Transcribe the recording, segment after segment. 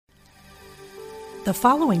The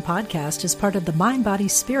following podcast is part of the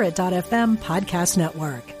MindBodySpirit.fm podcast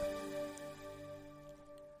network.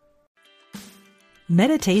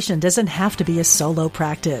 Meditation doesn't have to be a solo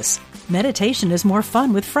practice. Meditation is more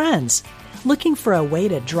fun with friends. Looking for a way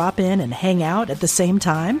to drop in and hang out at the same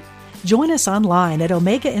time? Join us online at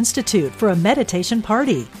Omega Institute for a meditation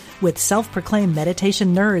party with self-proclaimed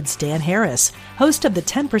meditation nerds Dan Harris, host of the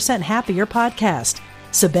 10% Happier podcast,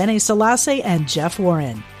 Sebene Selassie, and Jeff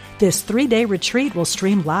Warren. This 3-day retreat will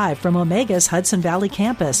stream live from Omega's Hudson Valley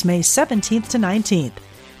campus May 17th to 19th.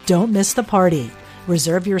 Don't miss the party.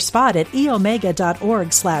 Reserve your spot at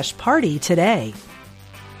eomega.org/party today.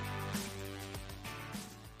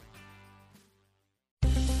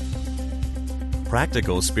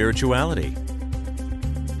 Practical spirituality.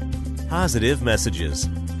 Positive messages.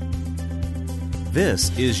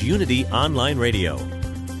 This is Unity Online Radio,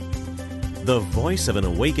 the voice of an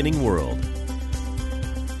awakening world.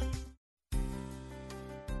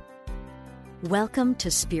 Welcome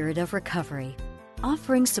to Spirit of Recovery,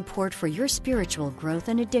 offering support for your spiritual growth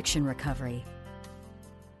and addiction recovery.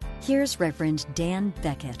 Here's Reverend Dan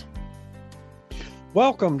Beckett.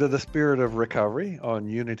 Welcome to the Spirit of Recovery on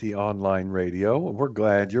Unity Online Radio. We're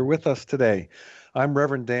glad you're with us today. I'm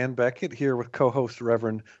Reverend Dan Beckett here with co-host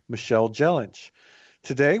Reverend Michelle Jellinch.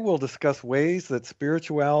 Today we'll discuss ways that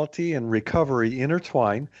spirituality and recovery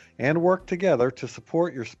intertwine and work together to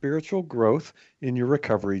support your spiritual growth in your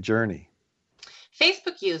recovery journey.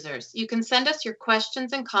 Facebook users, you can send us your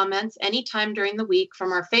questions and comments anytime during the week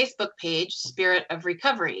from our Facebook page, Spirit of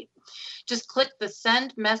Recovery. Just click the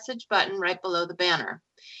Send Message button right below the banner.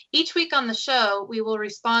 Each week on the show, we will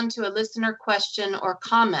respond to a listener question or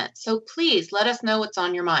comment, so please let us know what's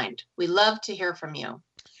on your mind. We love to hear from you.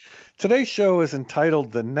 Today's show is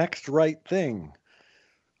entitled The Next Right Thing.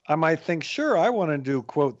 I might think, sure, I want to do,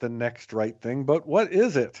 quote, the next right thing, but what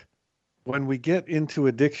is it? When we get into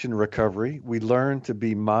addiction recovery, we learn to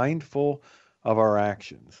be mindful of our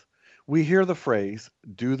actions. We hear the phrase,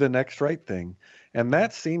 do the next right thing, and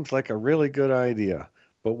that seems like a really good idea.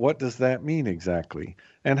 But what does that mean exactly?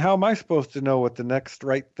 And how am I supposed to know what the next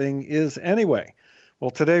right thing is anyway?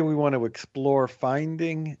 Well, today we want to explore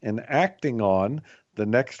finding and acting on the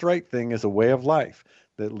next right thing as a way of life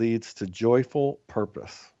that leads to joyful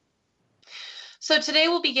purpose. So today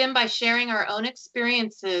we'll begin by sharing our own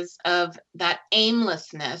experiences of that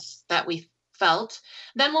aimlessness that we felt.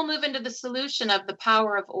 Then we'll move into the solution of the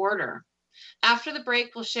power of order. After the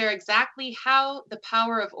break, we'll share exactly how the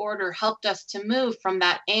power of order helped us to move from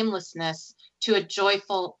that aimlessness to a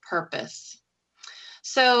joyful purpose.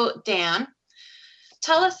 So, Dan,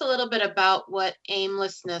 tell us a little bit about what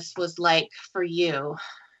aimlessness was like for you.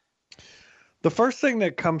 The first thing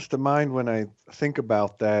that comes to mind when I think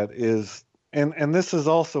about that is, and this is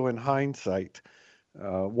also in hindsight,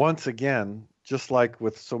 once again, just like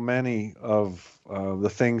with so many of the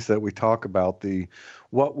things that we talk about,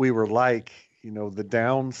 what we were like, the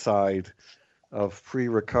downside of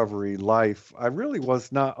pre-recovery life, I really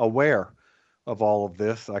was not aware of all of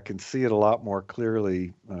this. I can see it a lot more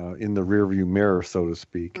clearly in the rearview mirror, so to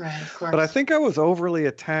speak. Right, of course. But I think I was overly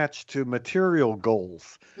attached to material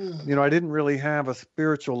goals. I didn't really have a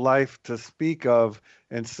spiritual life to speak of,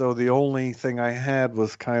 and so the only thing I had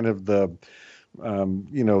was kind of the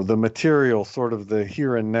material, sort of the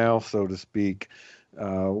here and now, so to speak,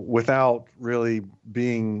 without really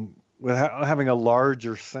without having a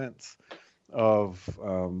larger sense of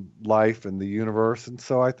life and the universe. And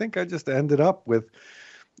so I think I just ended up with,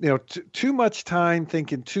 too much time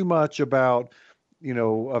thinking too much about,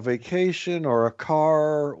 a vacation or a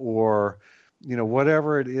car or,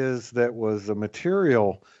 whatever it is that was a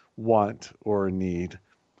material want or a need,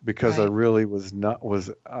 because right. I really was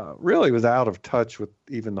out of touch with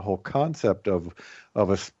even the whole concept of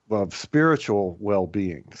spiritual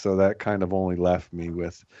well-being. So that kind of only left me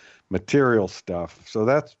with material stuff. So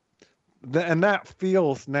that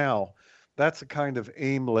feels now, that's a kind of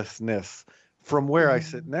aimlessness. From where I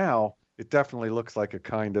sit now, it definitely looks like a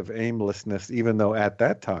kind of aimlessness, even though at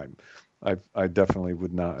that time, I definitely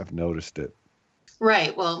would not have noticed it.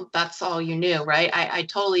 Right. Well, that's all you knew, right? I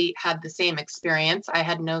totally had the same experience. I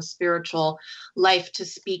had no spiritual life to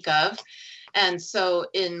speak of. And so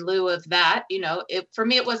in lieu of that, for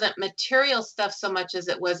me, it wasn't material stuff so much as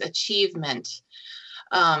it was achievement.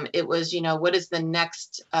 It was, what is the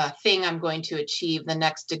next thing I'm going to achieve, the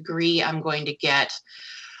next degree I'm going to get.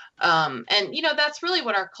 And that's really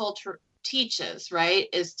what our culture teaches, right,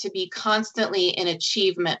 is to be constantly in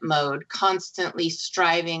achievement mode, constantly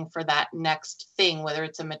striving for that next thing, whether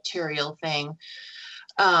it's a material thing.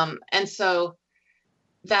 And so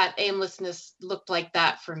that aimlessness looked like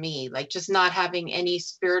that for me, like just not having any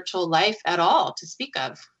spiritual life at all to speak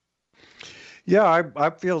of. Yeah, I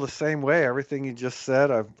feel the same way. Everything you just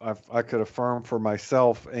said, I could affirm for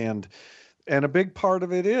myself, and a big part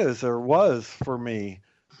of it is, or was for me,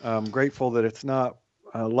 I'm grateful that it's not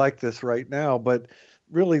like this right now, but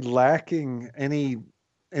really lacking any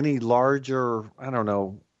larger, I don't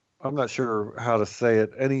know, I'm not sure how to say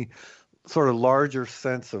it, any sort of larger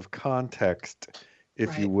sense of context,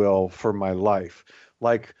 if you Right. will, for my life.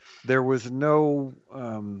 Like there was no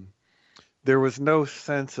there was no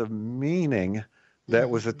sense of meaning that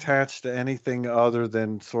was Mhm. attached to anything other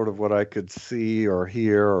than sort of what I could see or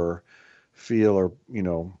hear or feel or,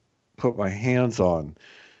 put my hands on.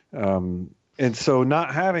 And so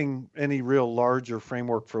not having any real larger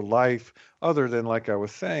framework for life other than, like I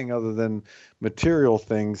was saying, other than material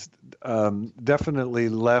things, definitely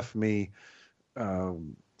left me,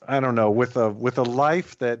 I don't know, with a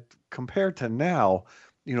life that compared to now,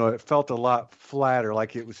 it felt a lot flatter,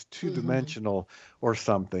 like it was two Mhm. dimensional or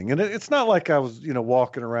something. And it's not like I was,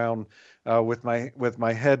 walking around with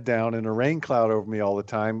my head down and a rain cloud over me all the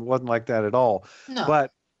time. It wasn't like that at all. No.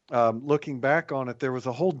 But looking back on it, there was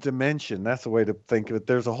a whole dimension. That's the way to think of it.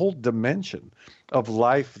 There's a whole dimension of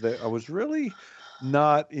life that I was really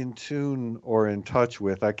not in tune or in touch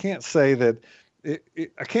with. I can't say that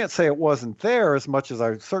I can't say it wasn't there as much as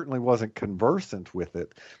I certainly wasn't conversant with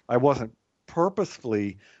it. I wasn't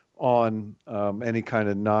purposefully on any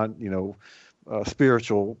kind of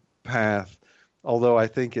spiritual path, although I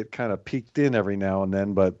think it kind of peeked in every now and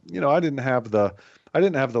then. But I didn't have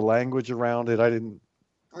the language around it. I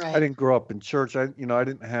Right. didn't grow up in church. I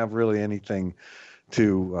didn't have really anything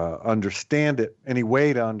to understand it, any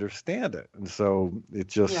way to understand it, and so it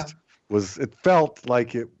Yeah. just was. It felt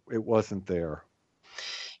like it wasn't there.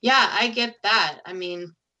 Yeah, I get that. I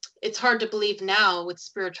mean, it's hard to believe now with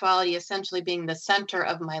spirituality essentially being the center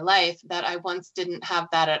of my life that I once didn't have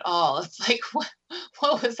that at all. It's like,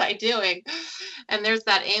 what was I doing? And there's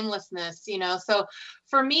that aimlessness, you know. So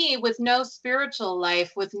for me, with no spiritual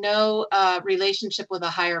life, with no relationship with a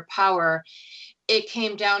higher power, it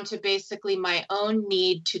came down to basically my own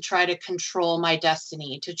need to try to control my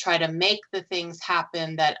destiny, to try to make the things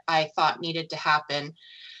happen that I thought needed to happen,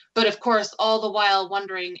 but of course all the while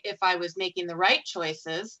wondering if I was making the right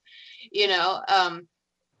choices. you know um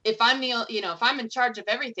if I'm if I'm in charge of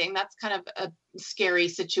everything, that's kind of a scary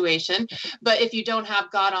situation. But if you don't have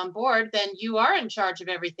God on board, then you are in charge of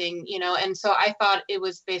everything. And so I thought it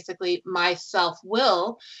was basically my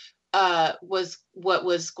self-will was what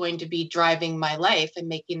was going to be driving my life and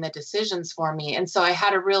making the decisions for me. And so I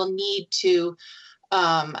had a real need to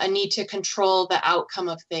a need to control the outcome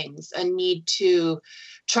of things, a need to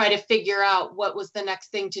try to figure out what was the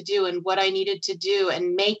next thing to do and what I needed to do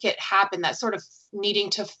and make it happen. That sort of needing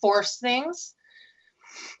to force things,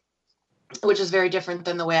 which is very different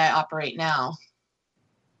than the way I operate now.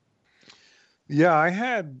 Yeah, I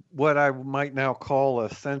had what I might now call a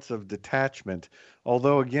sense of detachment.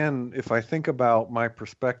 Although, again, if I think about my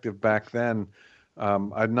perspective back then,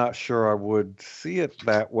 I'm not sure I would see it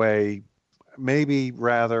that way. Maybe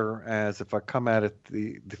rather as if I come at it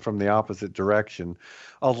from the opposite direction,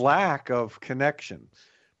 a lack of connection.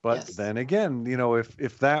 But Yes. then again,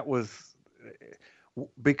 if that was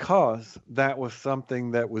because that was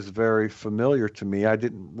something that was very familiar to me, I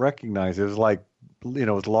didn't recognize it. It was like, it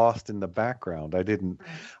was lost in the background. I didn't Right.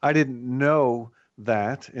 I didn't know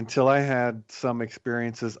that until I had some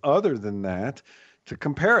experiences other than that to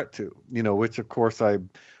compare it to, which of course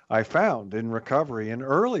I found in recovery, in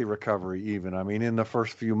early recovery even. I mean, in the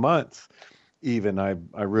first few months, even I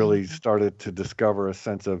really Mhm. started to discover a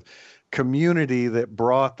sense of community that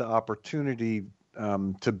brought the opportunity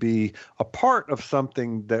to be a part of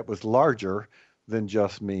something that was larger than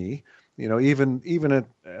just me. Even at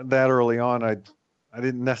that early on, I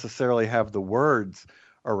didn't necessarily have the words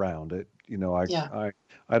around it. Yeah.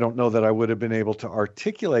 I don't know that I would have been able to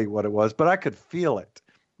articulate what it was, but I could feel it.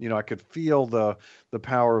 I could feel the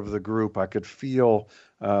power of the group. I could feel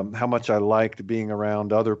how much I liked being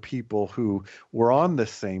around other people who were on the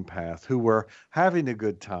same path, who were having a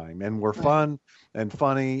good time and were Right. fun and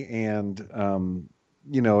funny, and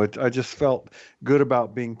I just felt good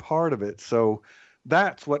about being part of it. So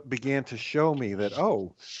that's what began to show me that,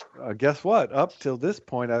 oh, guess what? Up till this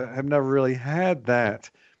point, I have never really had that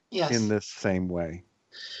in Yes. this same way.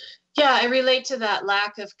 Yeah, I relate to that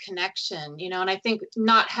lack of connection, and I think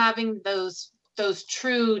not having those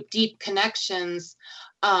true deep connections,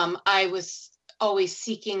 I was always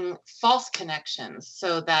seeking false connections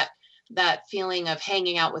so that that feeling of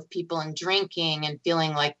hanging out with people and drinking and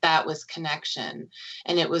feeling like that was connection.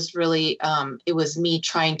 And it was really, it was me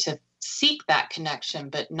trying to seek that connection,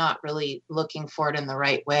 but not really looking for it in the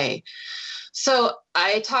right way. So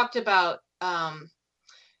I talked about,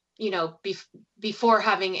 before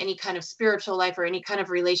having any kind of spiritual life or any kind of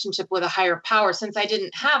relationship with a higher power, since I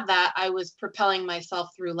didn't have that, I was propelling myself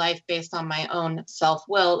through life based on my own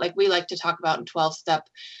self-will. Like we like to talk about in 12-step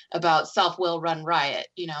about self-will run riot.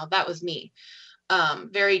 That was me.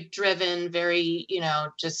 Very driven, very,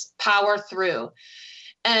 just power through.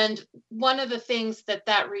 And one of the things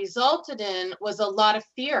that resulted in was a lot of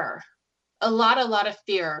fear. A lot of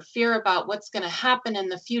fear about what's going to happen in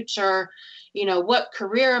the future. What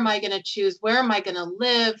career am I going to choose? Where am I going to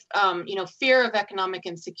live? Fear of economic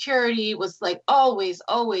insecurity was like always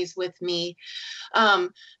with me.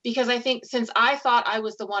 Because I think since I thought I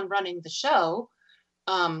was the one running the show,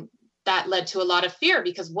 that led to a lot of fear,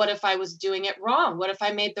 because what if I was doing it wrong? What if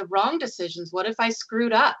I made the wrong decisions? What if I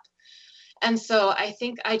screwed up? And so I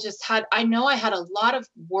think I had a lot of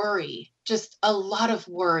worry, just a lot of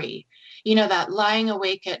worry, that lying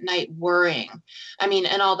awake at night worrying.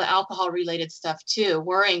 And all the alcohol related stuff too,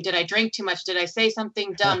 worrying. Did I drink too much? Did I say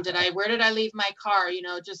something dumb? Where did I leave my car?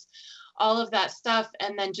 Just all of that stuff.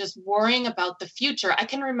 And then just worrying about the future. I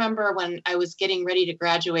can remember when I was getting ready to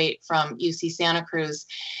graduate from UC Santa Cruz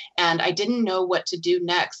and I didn't know what to do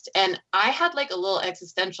next. And I had like a little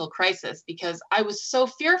existential crisis because I was so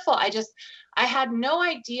fearful. I had no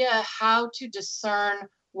idea how to discern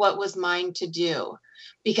what was mine to do,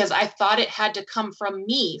 because I thought it had to come from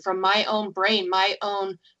me, from my own brain, my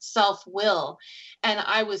own self-will. And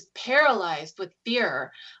I was paralyzed with fear.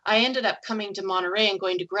 I ended up coming to Monterey and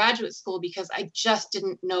going to graduate school because I just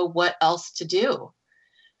didn't know what else to do.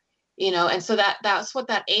 And so that's what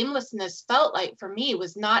that aimlessness felt like for me,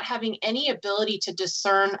 was not having any ability to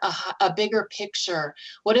discern a bigger picture.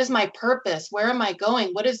 What is my purpose? Where am I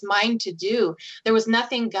going? What is mine to do? There was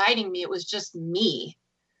nothing guiding me. It was just me.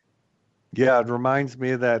 Yeah, it reminds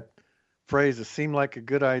me of that phrase, it seemed like a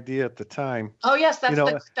good idea at the time. Oh, yes,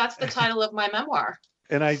 that's the title of my memoir.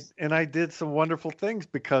 And I did some wonderful things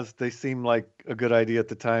because they seemed like a good idea at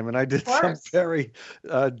the time. And I did some very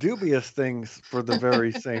dubious things for the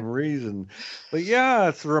very same reason. But yeah,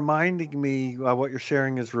 it's reminding me, what you're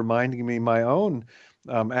sharing is reminding me my own,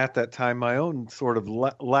 at that time, my own sort of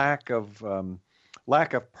lack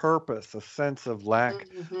of purpose, a sense of lack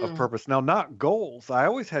of purpose. Now, not goals. I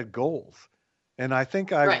always had goals. And I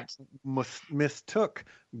think I mistook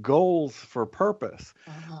goals for purpose.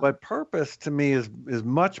 But purpose to me is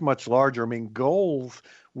much, much larger. Goals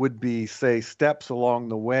would be, say, steps along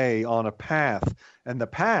the way on a path, and the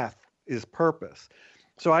path is purpose.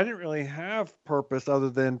 So I didn't really have purpose other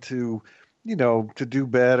than to do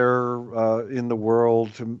better in the world,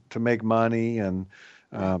 to make money, and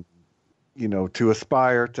to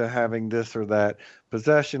aspire to having this or that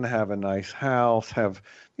possession, have a nice house, have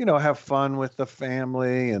fun with the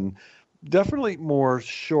family, and definitely more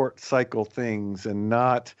short cycle things, and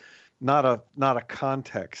not a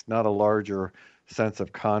context, not a larger sense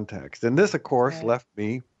of context. And this, of course, left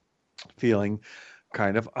me feeling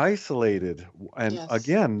kind of isolated. And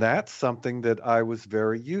again, that's something that I was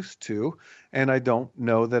very used to, and I don't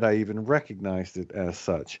know that I even recognized it as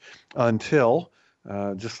such until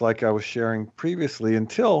just like I was sharing previously,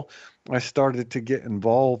 until I started to get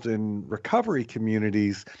involved in recovery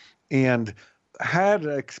communities and had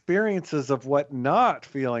experiences of what not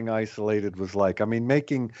feeling isolated was like.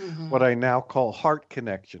 Making what I now call heart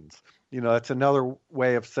connections. That's another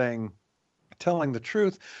way of telling the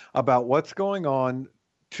truth about what's going on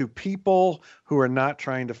to people who are not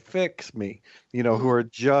trying to fix me, who are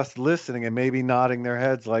just listening and maybe nodding their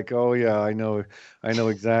heads like, oh yeah, I know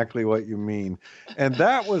exactly what you mean. And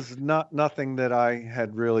that was nothing that I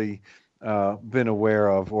had really been aware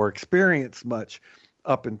of or experienced much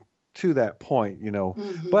up to that point,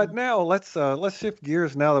 But now let's shift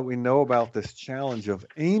gears now that we know about this challenge of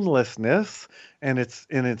aimlessness and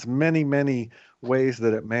its many, many ways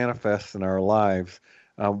that it manifests in our lives.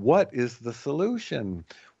 What is the solution?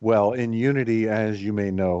 Well, in Unity, as you may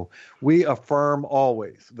know, we affirm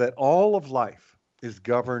always that all of life is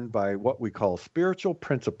governed by what we call spiritual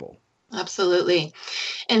principle. Absolutely.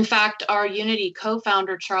 In fact, our Unity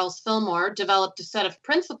co-founder, Charles Fillmore, developed a set of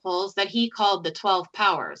principles that he called the 12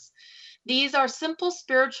 powers. These are simple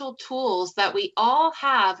spiritual tools that we all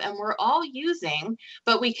have and we're all using,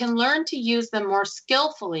 but we can learn to use them more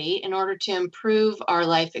skillfully in order to improve our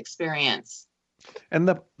life experience. And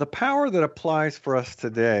the power that applies for us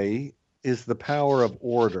today is the power of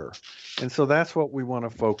order. And so that's what we want to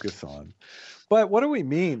focus on. But what do we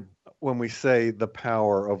mean when we say the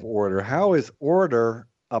power of order? How is order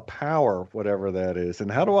a power, whatever that is?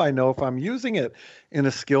 And how do I know if I'm using it in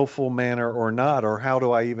a skillful manner or not? Or how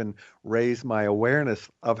do I even raise my awareness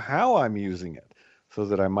of how I'm using it so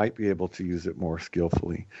that I might be able to use it more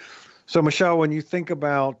skillfully? So, Michelle, when you think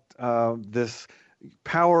about this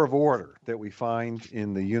power of order that we find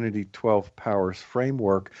in the Unity 12 Powers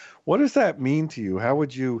framework, what does that mean to you? How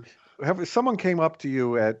would you have, if someone came up to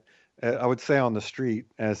you at I would say on the street,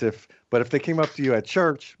 but if they came up to you at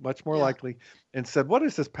church, much more likely, and said, "What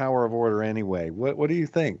is this power of order anyway?" What do you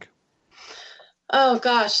think? Oh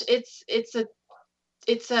gosh, it's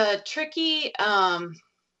a tricky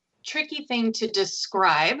thing to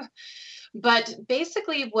describe. But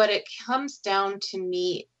basically what it comes down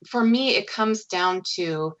to for me, it comes down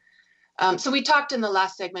to, so we talked in the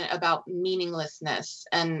last segment about meaninglessness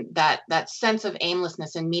and that sense of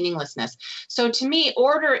aimlessness and meaninglessness. So to me,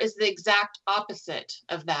 order is the exact opposite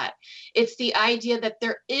of that. It's the idea that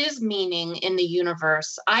there is meaning in the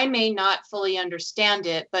universe. I may not fully understand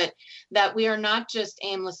it, but that we are not just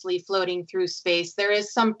aimlessly floating through space. There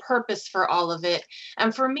is some purpose for all of it.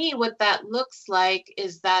 And for me, what that looks like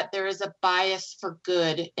is that there is a bias for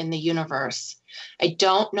good in the universe. I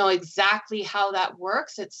don't know exactly how that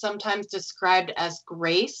works. It's sometimes described as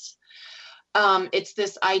grace. It's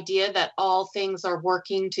this idea that all things are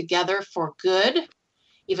working together for good,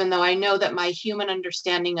 even though I know that my human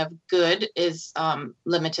understanding of good is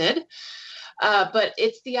limited. But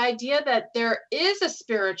it's the idea that there is a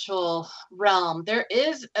spiritual realm. There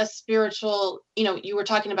is a spiritual, you were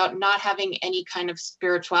talking about not having any kind of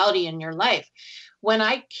spirituality in your life. When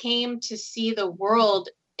I came to see the world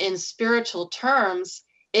in spiritual terms,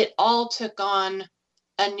 it all took on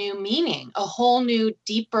a new meaning, a whole new,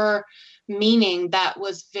 deeper meaning that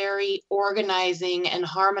was very organizing and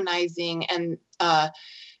harmonizing and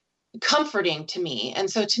comforting to me. And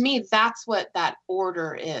so to me, that's what that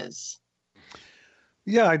order is.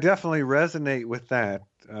 Yeah, I definitely resonate with that.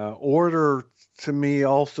 Order to me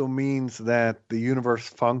also means that the universe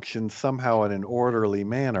functions somehow in an orderly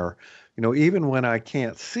manner. Even when I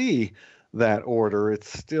can't see that order,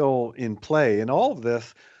 it's still in play. And all of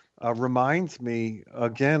this reminds me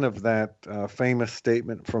again of that famous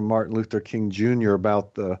statement from Martin Luther King Jr.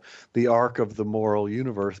 about the arc of the moral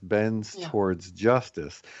universe bends towards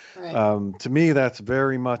justice. Right. To me, that's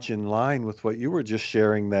very much in line with what you were just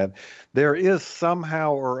sharing, that there is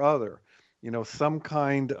somehow or other, some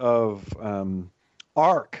kind of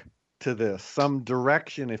arc to this, some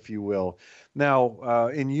direction, if you will. Now,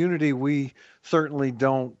 in Unity, we certainly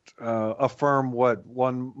don't affirm what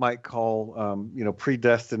one might call,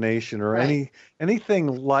 predestination or anything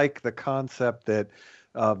like the concept that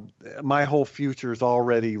my whole future is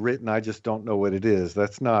already written. I just don't know what it is.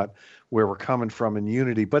 That's not where we're coming from in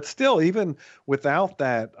Unity. But still, even without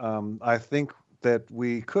that, I think that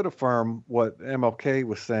we could affirm what MLK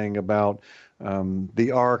was saying about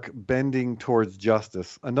the arc bending towards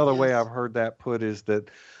justice. Another way I've heard that put is that,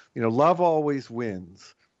 love always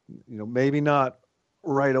wins. Maybe not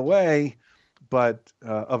right away, but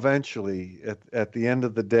eventually, at the end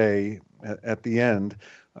of the day, at the end,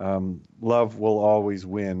 love will always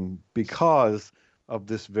win because of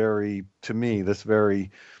this very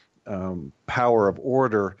power of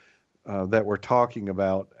order that we're talking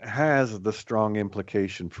about has the strong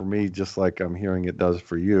implication for me, just like I'm hearing it does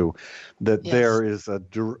for you, that there is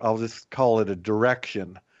I'll just call it a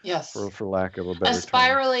direction, for lack of a better term. A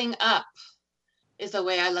spiraling up is the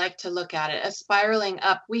way I like to look at it. A spiraling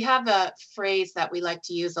up. We have a phrase that we like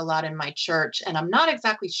to use a lot in my church, and I'm not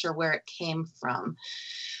exactly sure where it came from,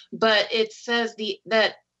 but it says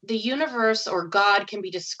that the universe or God can be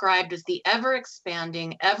described as the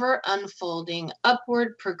ever-expanding, ever-unfolding,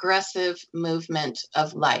 upward progressive movement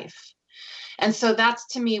of life. And so that's,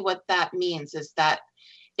 to me, what that means, is that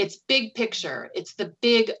it's big picture. It's the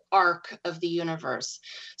big arc of the universe.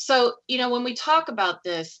 So, when we talk about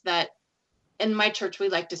this, that in my church, we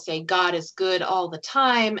like to say God is good all the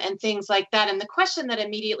time and things like that. And the question that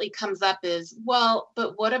immediately comes up is, well,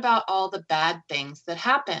 but what about all the bad things that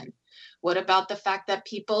happen? What about the fact that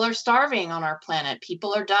people are starving on our planet?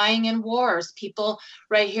 People are dying in wars. People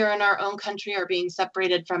right here in our own country are being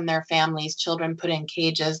separated from their families, children put in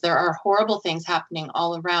cages. There are horrible things happening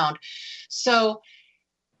all around. So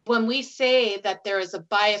when we say that there is a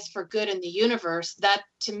bias for good in the universe, that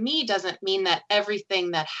to me doesn't mean that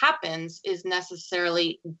everything that happens is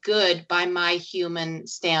necessarily good by my human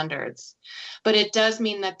standards. But it does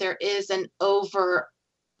mean that there is an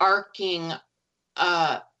overarching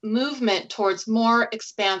movement towards more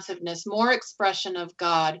expansiveness, more expression of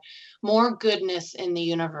God, more goodness in the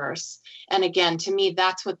universe. And again, to me,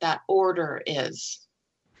 that's what that order is.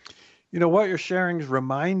 You know, what you're sharing is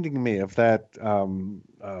reminding me of that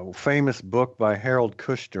famous book by Harold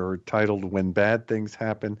Kushner titled When Bad Things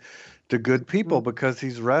Happen to Good People, because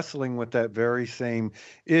he's wrestling with that very same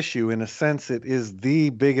issue. In a sense, it is the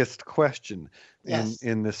biggest question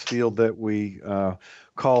in this field that we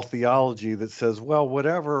call theology, that says, well,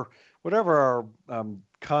 whatever our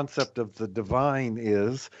concept of the divine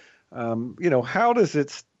is, how does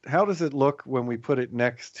it look when we put it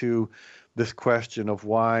next to this question of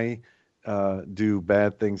why do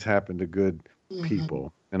bad things happen to good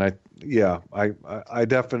people? And I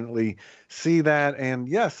definitely see that. And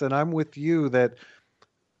yes, and I'm with you that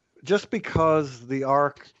just because the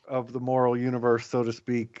arc of the moral universe, so to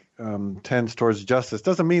speak, tends towards justice,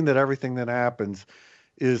 doesn't mean that everything that happens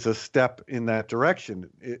is a step in that direction.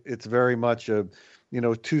 It's very much a,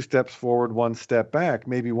 2 steps forward, 1 step back,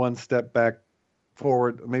 maybe 1 step back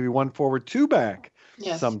forward, maybe 1 forward, 2 back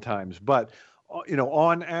sometimes. But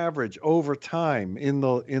on average, over time, in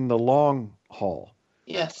the long haul,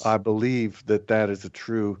 I believe that is a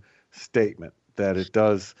true statement, that it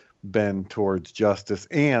does bend towards justice,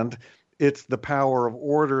 and it's the power of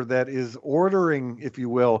order that is ordering, if you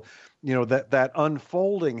will, that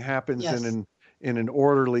unfolding happens in an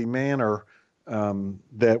orderly manner,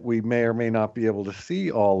 that we may or may not be able to see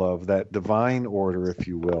all of, that divine order, if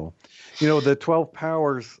you will. The 12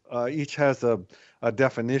 powers each has a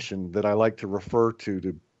definition that I like to refer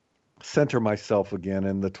to center myself again.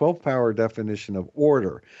 And the 12 power definition of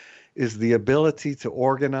order is the ability to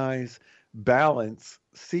organize, balance,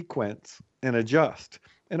 sequence, and adjust.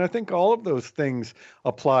 And I think all of those things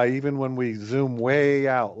apply even when we zoom way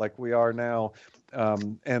out like we are now,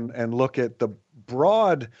 and look at the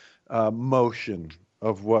broad motion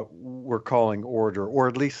of what we're calling order, or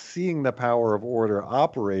at least seeing the power of order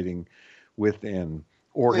operating within.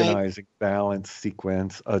 Organizing, balance,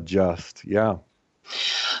 sequence, adjust. Yeah.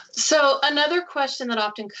 So another question that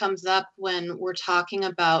often comes up when we're talking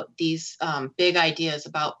about these big ideas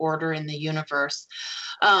about order in the universe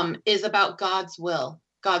is about God's will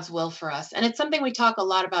for us. And it's something we talk a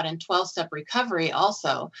lot about in 12-step recovery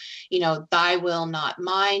also. Thy will, not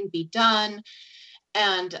mine, be done.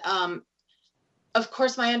 And of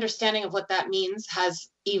course, my understanding of what that means has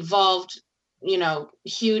evolved,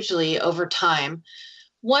 hugely over time.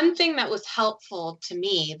 One thing that was helpful to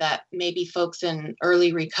me that maybe folks in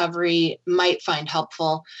early recovery might find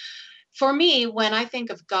helpful, for me, when I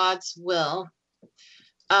think of God's will,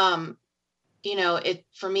 for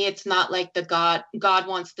me, it's not like God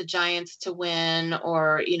wants the Giants to win,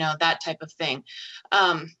 or, that type of thing.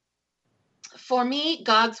 For me,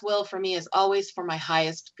 God's will for me is always for my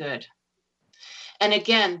highest good. And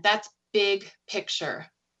again, that's big picture.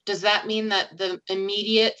 Does that mean that the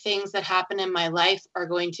immediate things that happen in my life are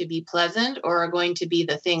going to be pleasant, or are going to be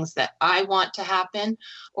the things that I want to happen,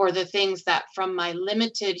 or the things that from my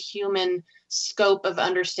limited human scope of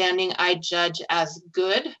understanding I judge as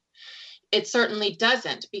good? It certainly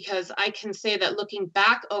doesn't, because I can say that looking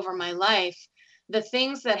back over my life, the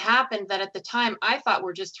things that happened that at the time I thought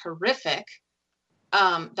were just horrific,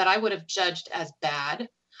 that I would have judged as bad,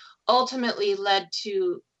 ultimately led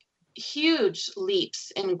to huge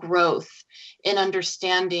leaps in growth, in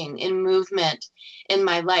understanding, in movement in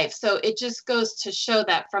my life. So it just goes to show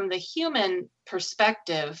that from the human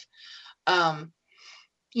perspective,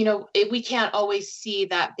 we can't always see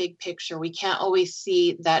that big picture. We can't always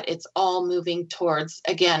see that it's all moving towards,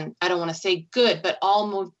 again, I don't want to say good, but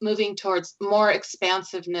all moving towards more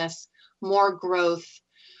expansiveness, more growth.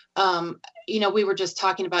 We were just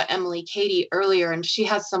talking about Emily Cady earlier, and she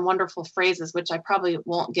has some wonderful phrases, which I probably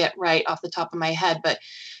won't get right off the top of my head, but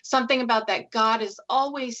something about that God is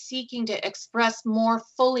always seeking to express more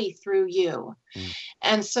fully through you.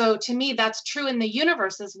 And so to me, that's true in the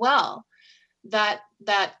universe as well, that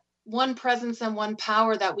one presence and one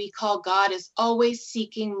power that we call God is always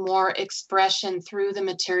seeking more expression through the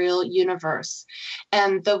material universe.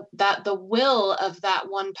 And the will of that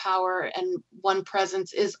one power and one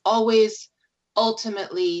presence is always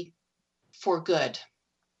ultimately for good.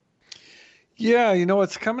 Yeah,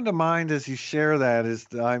 what's coming to mind as you share that is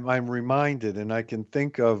I'm reminded, and I can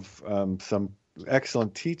think of some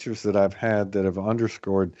excellent teachers that I've had that have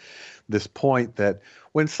underscored this point, that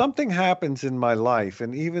when something happens in my life,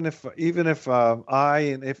 and even if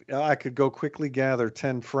I could go quickly gather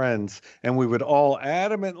 10 friends and we would all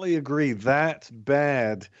adamantly agree that's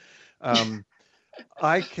bad,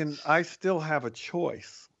 I still have a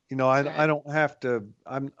choice. I don't have to.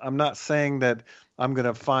 I'm not saying that I'm going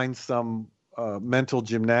to find some mental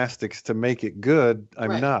gymnastics to make it good.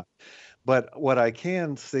 I'm not. But what I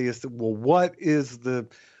can say is that, well, what is the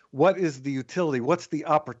what is the utility? What's the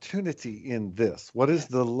opportunity in this? What is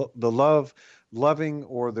the loving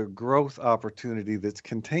or the growth opportunity that's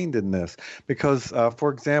contained in this? Because,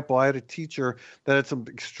 for example, I had a teacher that had some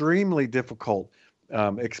extremely difficult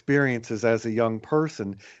experiences as a young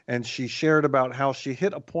person, and she shared about how she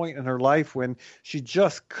hit a point in her life when she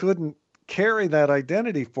just couldn't carry that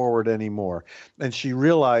identity forward anymore. And she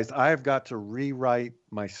realized, I've got to rewrite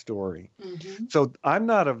my story. Mm-hmm. So I'm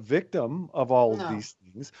not a victim of all of these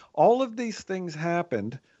things. All of these things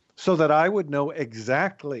happened so that I would know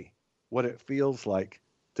exactly what it feels like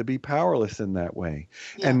to be powerless in that way.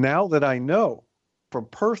 Yeah. And now that I know from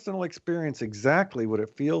personal experience exactly what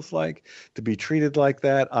it feels like to be treated like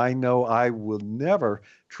that, I know I will never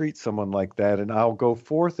treat someone like that, and I'll go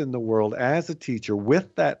forth in the world as a teacher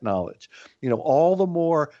with that knowledge, all the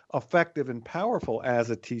more effective and powerful as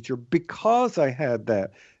a teacher because I had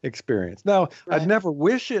that experience. Now, right. I'd never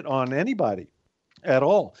wish it on anybody at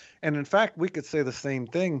all. And in fact, we could say the same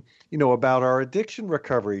thing, about our addiction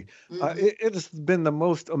recovery. Mm-hmm. It has been the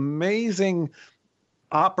most amazing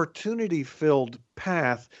opportunity-filled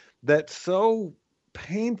path that's so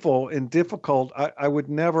painful and difficult, I would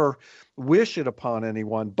never wish it upon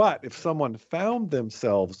anyone. But if someone found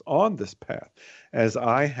themselves on this path, as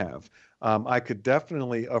I have, I could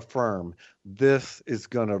definitely affirm this is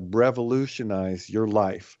going to revolutionize your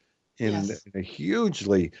life in a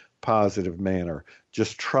hugely positive manner.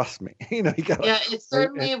 Just trust me. It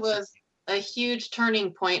certainly was a huge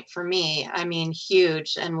turning point for me. I mean,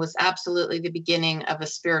 huge, and was absolutely the beginning of a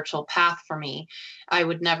spiritual path for me. I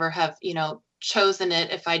would never have, chosen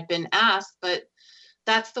it if I'd been asked, but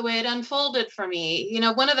that's the way it unfolded for me.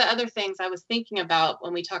 One of the other things I was thinking about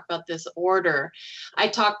when we talk about this order, I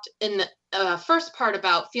talked in the first part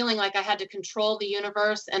about feeling like I had to control the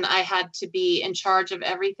universe and I had to be in charge of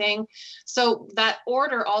everything. So that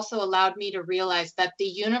order also allowed me to realize that the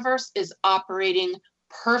universe is operating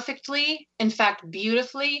perfectly, in fact,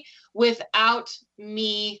 beautifully, without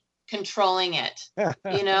me controlling it,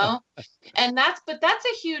 and that's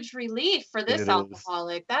a huge relief for this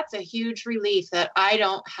alcoholic. That's a huge relief that I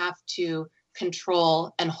don't have to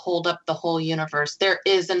control and hold up the whole universe. There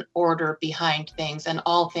is an order behind things, and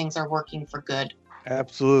all things are working for good.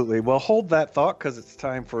 Absolutely. Well, hold that thought, because it's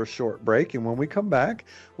time for a short break, and when we come back,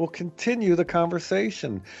 we'll continue the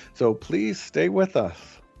conversation. So please stay with us.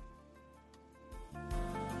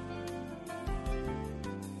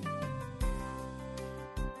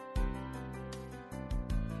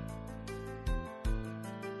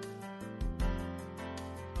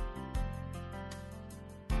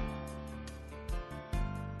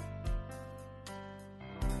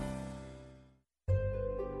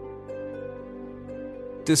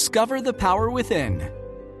 Discover the power within.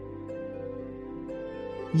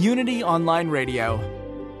 Unity Online Radio.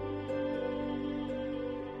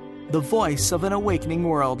 The voice of an awakening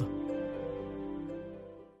world.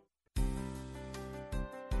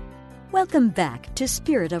 Welcome back to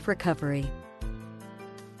Spirit of Recovery.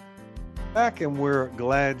 Back, and we're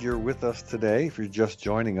glad you're with us today. If you're just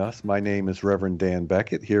joining us, my name is Reverend Dan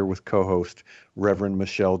Beckett, here with co-host Reverend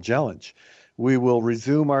Michelle Jellinch. We will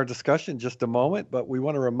resume our discussion in just a moment, but we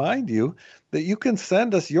want to remind you that you can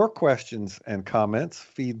send us your questions and comments,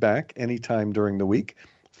 feedback, anytime during the week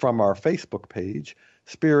from our Facebook page,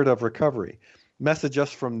 Spirit of Recovery. Message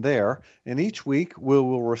us from there, and each week we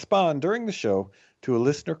will respond during the show to a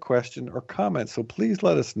listener question or comment. So please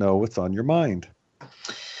let us know what's on your mind.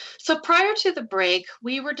 So prior to the break,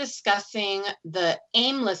 we were discussing the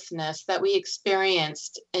aimlessness that we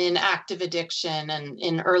experienced in active addiction and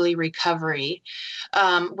in early recovery,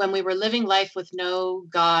 when we were living life with no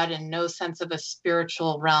God and no sense of a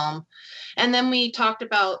spiritual realm. And then we talked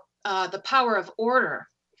about the power of order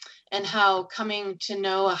and how coming to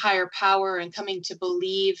know a higher power and coming to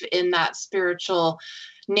believe in that spiritual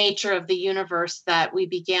nature of the universe, that we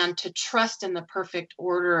began to trust in the perfect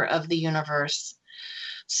order of the universe.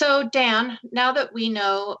 So, Dan, now that we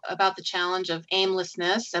know about the challenge of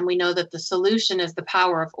aimlessness and we know that the solution is the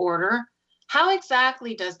power of order, how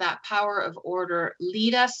exactly does that power of order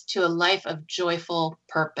lead us to a life of joyful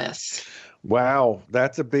purpose? Wow,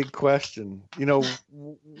 that's a big question.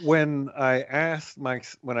 When I ask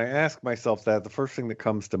myself that, the first thing that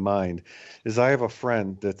comes to mind is I have a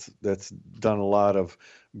friend that's done a lot of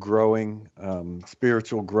growing,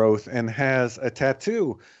 spiritual growth, and has a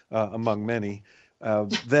tattoo among many.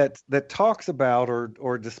 That talks about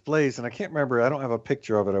or displays, and I can't remember, I don't have a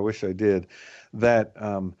picture of it, I wish I did, that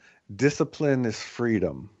discipline is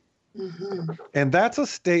freedom. Mm-hmm. And that's a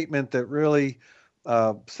statement that really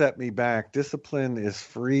set me back. Discipline is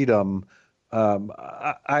freedom.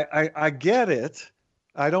 I get it.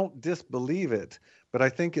 I don't disbelieve it, but I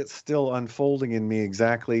think it's still unfolding in me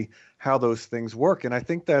exactly how those things work. And I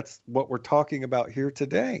think that's what we're talking about here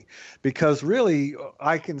today, because really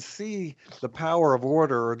I can see the power of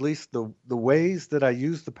order, or at least the ways that I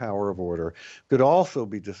use the power of order could also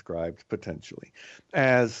be described potentially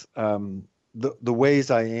as the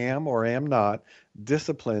ways I am or am not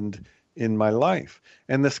disciplined in my life.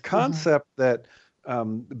 And this concept that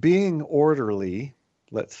being orderly,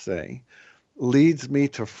 let's say, leads me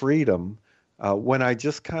to freedom when I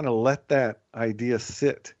just kind of let that idea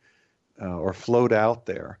sit or float out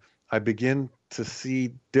there. I begin to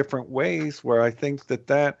see different ways where I think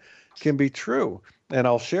that can be true. And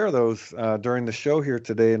I'll share those during the show here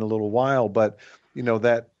today in a little while. But,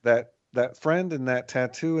 that friend and that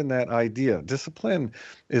tattoo and that idea, discipline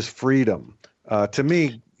is freedom, to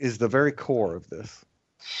me, is the very core of this.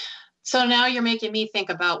 So now you're making me think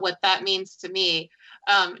about what that means to me.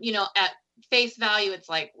 At face value, it's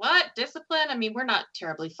like, what? Discipline? I mean, we're not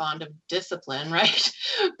terribly fond of discipline, right?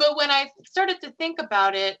 But when I started to think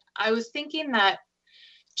about it, I was thinking that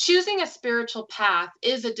choosing a spiritual path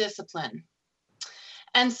is a discipline.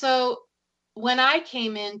 And so when I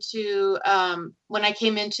came into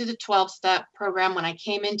the 12-step program, when I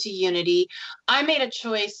came into Unity, I made a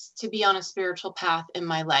choice to be on a spiritual path in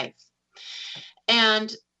my life.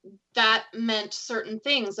 And that meant certain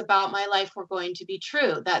things about my life were going to be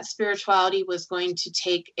true, that spirituality was going to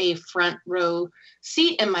take a front row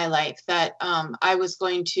seat in my life, that I was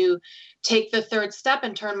going to take the third step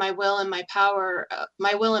and turn my will and my power,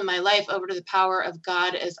 my will and my life over to the power of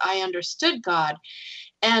God as I understood God.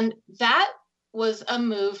 And that was a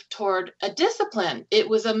move toward a discipline. It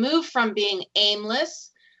was a move from being aimless,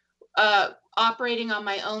 operating on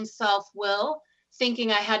my own self-will,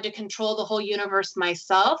 thinking I had to control the whole universe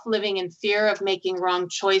myself, living in fear of making wrong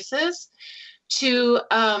choices, to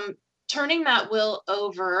turning that will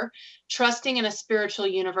over, trusting in a spiritual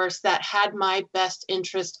universe that had my best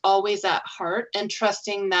interest always at heart, and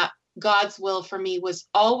trusting that God's will for me was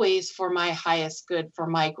always for my highest good, for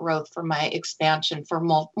my growth, for my expansion, for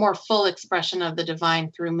more full expression of the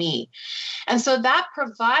divine through me. And so that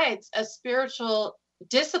provides a spiritual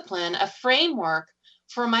discipline, a framework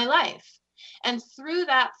for my life. And through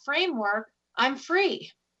that framework, I'm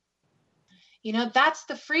free. That's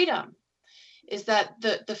the freedom, is that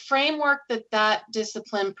the framework that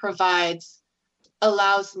discipline provides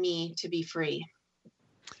allows me to be free.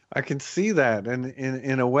 I can see that. And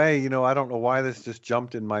in a way, I don't know why this just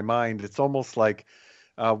jumped in my mind. It's almost like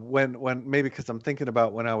when maybe because I'm thinking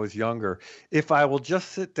about when I was younger, if I will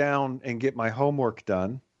just sit down and get my homework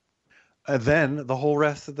done, then the whole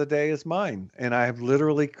rest of the day is mine. And I have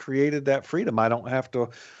literally created that freedom. I don't have to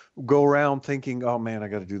go around thinking, oh man, I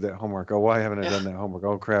got to do that homework. Oh, why haven't I done that homework?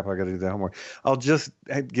 Oh crap, I got to do that homework. I'll just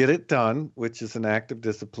get it done, which is an act of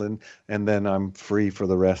discipline. And then I'm free for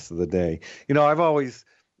the rest of the day. I've always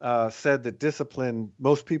said that discipline,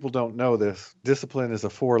 most people don't know this. Discipline is a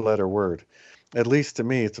 4-letter word. At least to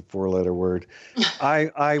me, it's a 4-letter word.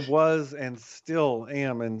 I was and still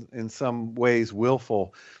am in some ways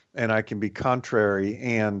willful, and I can be contrary,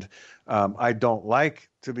 and I don't like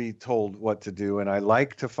to be told what to do, and I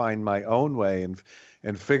like to find my own way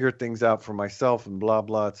and figure things out for myself and blah,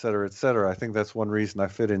 blah, et cetera, et cetera. I think that's one reason I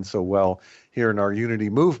fit in so well here in our Unity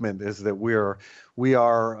movement, is that we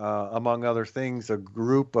are among other things, a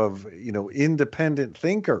group of, independent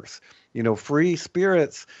thinkers, free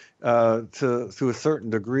spirits to a certain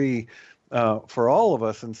degree for all of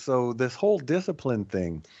us. And so this whole discipline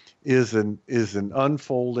thing is an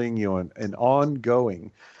unfolding, an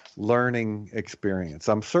ongoing learning experience.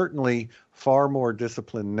 I'm certainly far more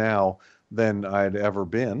disciplined now than I'd ever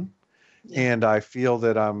been. Yeah. And I feel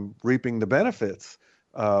that I'm reaping the benefits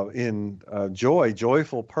in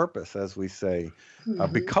joyful purpose, as we say,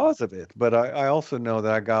 because of it. But I also know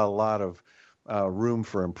that I got a lot of room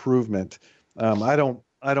for improvement. I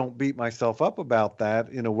don't beat myself up about that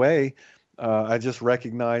in a way. I just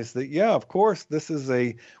recognize that, yeah, of course,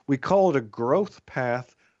 we call it a growth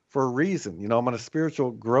path for a reason. I'm on a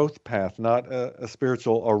spiritual growth path, not a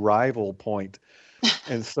spiritual arrival point.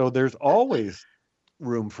 And so there's always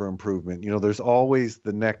room for improvement. There's always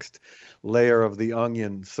the next layer of the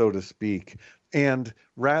onion, so to speak. And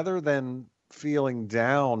rather than feeling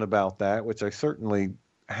down about that, which I certainly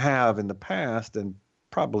have in the past and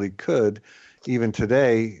probably could even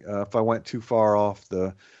today, if I went too far off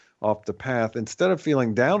the path, instead of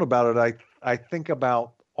feeling down about it, I think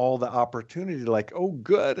about all the opportunity, like, oh,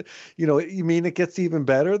 good. You mean it gets even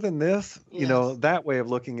better than this? Yes. That way of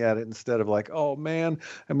looking at it, instead of like, oh man,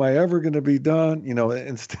 am I ever going to be done?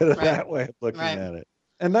 Instead of that way of looking at it.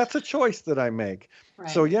 And that's a choice that I make.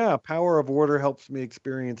 So Right. yeah, power of order helps me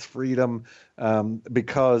experience freedom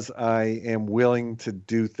because I am willing to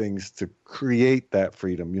do things to create that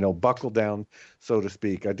freedom, buckle down, so to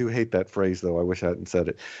speak. I do hate that phrase, though. I wish I hadn't said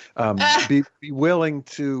it. Be willing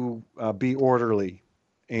to be orderly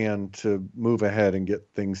and to move ahead and get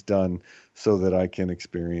things done so that I can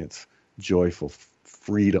experience joyful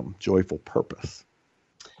freedom, joyful purpose.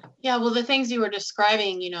 Yeah, well, the things you were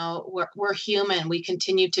describing, we're human. We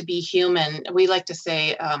continue to be human. We like to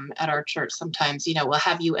say at our church sometimes, well,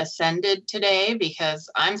 have you ascended today? Because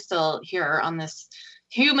I'm still here on this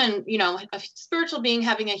human, a spiritual being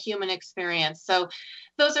having a human experience. So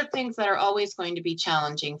those are things that are always going to be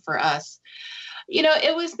challenging for us.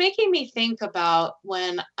 It was making me think about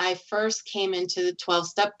when I first came into the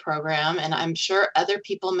 12-step program, and I'm sure other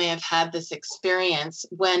people may have had this experience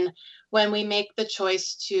when we make the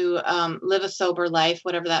choice to live a sober life,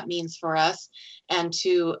 whatever that means for us, and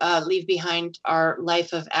to leave behind our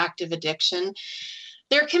life of active addiction.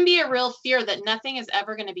 There can be a real fear that nothing is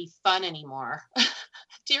ever going to be fun anymore.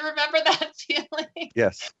 Do you remember that feeling?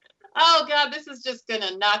 Yes. Oh God, this is just going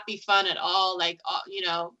to not be fun at all.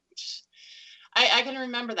 I can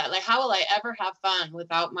remember that. Like, how will I ever have fun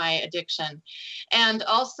without my addiction? And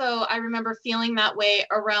also, I remember feeling that way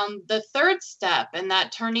around the third step and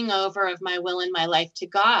that turning over of my will and my life to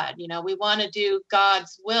God. We want to do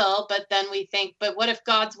God's will, but then we think, but what if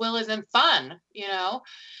God's will isn't fun?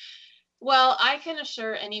 Well, I can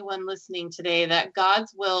assure anyone listening today that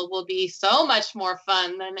God's will be so much more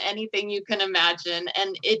fun than anything you can imagine.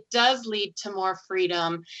 And it does lead to more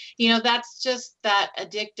freedom. That's just that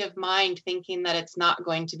addictive mind thinking that it's not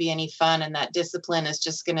going to be any fun and that discipline is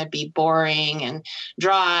just going to be boring and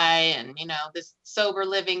dry. And, this sober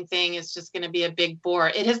living thing is just going to be a big bore.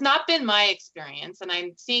 It has not been my experience. And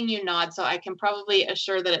I'm seeing you nod, so I can probably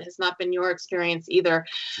assure that it has not been your experience either.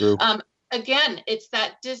 True. Again, it's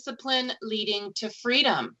that discipline leading to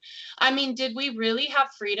freedom. I mean, did we really have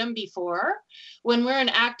freedom before? When we're in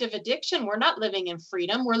active addiction, we're not living in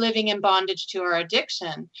freedom. We're living in bondage to our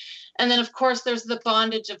addiction. And then, of course, there's the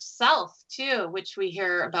bondage of self, too, which we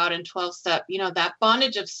hear about in 12-step, that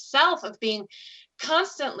bondage of self, of being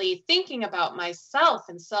constantly thinking about myself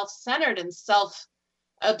and self-centered and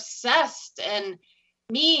self-obsessed and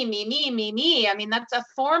me. I mean, that's a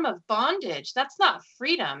form of bondage. That's not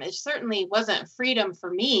freedom. It certainly wasn't freedom for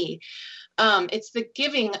me. It's the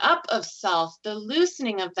giving up of self, the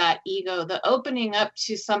loosening of that ego, the opening up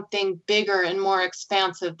to something bigger and more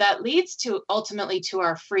expansive that leads to ultimately to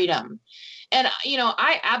our freedom. And,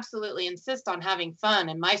 I absolutely insist on having fun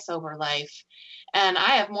in my sober life. And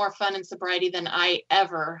I have more fun in sobriety than I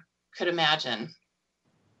ever could imagine.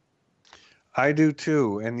 I do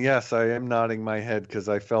too. And yes, I am nodding my head because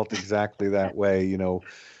I felt exactly that way.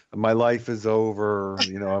 My life is over,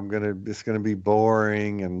 it's going to be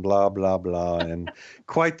boring and blah, blah, blah. And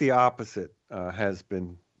quite the opposite has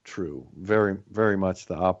been true. Very, very much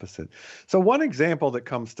the opposite. So one example that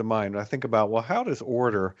comes to mind, I think about, well, how does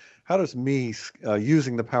me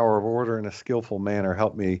using the power of order in a skillful manner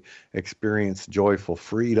help me experience joyful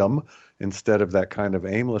freedom instead of that kind of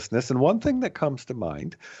aimlessness? And one thing that comes to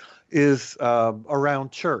mind is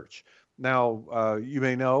around church. Now, you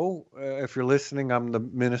may know, if you're listening, I'm the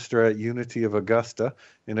minister at Unity of Augusta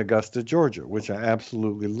in Augusta, Georgia, which I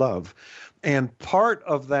absolutely love. And part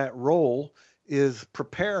of that role is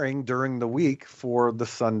preparing during the week for the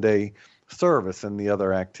Sunday service and the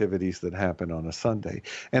other activities that happen on a Sunday.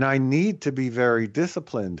 And I need to be very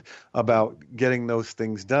disciplined about getting those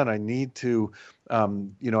things done. I need to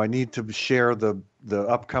I need to share the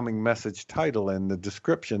upcoming message title and the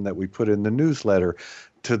description that we put in the newsletter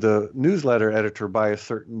to the newsletter editor by a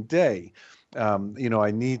certain day.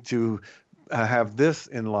 I need to have this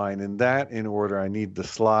in line and that in order. I need the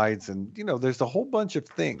slides. And, there's a whole bunch of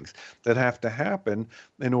things that have to happen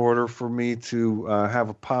in order for me to have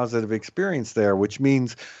a positive experience there, which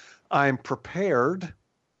means I'm prepared.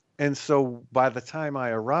 And so by the time I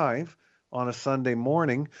arrive on a Sunday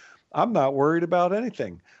morning, I'm not worried about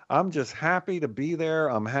anything. I'm just happy to be there.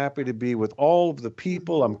 I'm happy to be with all of the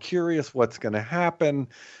people. I'm curious what's going to happen.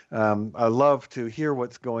 I love to hear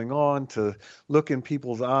what's going on, to look in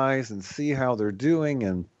people's eyes and see how they're doing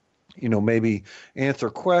and, maybe answer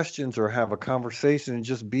questions or have a conversation and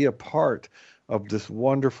just be a part of this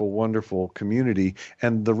wonderful, wonderful community.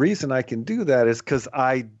 And the reason I can do that is because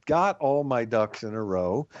I got all my ducks in a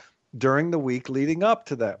row during the week leading up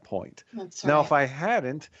to that point. That's right. Now, if I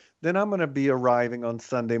hadn't, then I'm going to be arriving on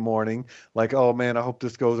Sunday morning like, oh, man, I hope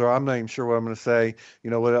this goes, or I'm not even sure what I'm going to say.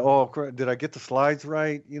 Did I get the slides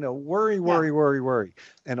right? Worry.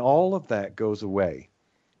 And all of that goes away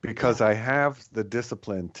because I have the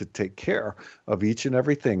discipline to take care of each and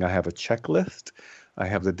everything. I have a checklist. I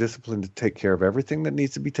have the discipline to take care of everything that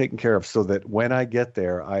needs to be taken care of, so that when I get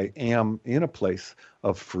there, I am in a place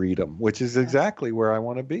of freedom, which is exactly where I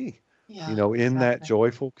want to be, in that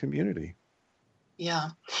joyful community. Yeah.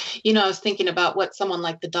 I was thinking about what someone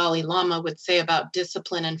like the Dalai Lama would say about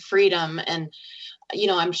discipline and freedom. And,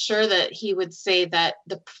 I'm sure that he would say that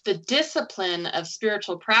the discipline of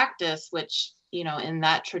spiritual practice, which, in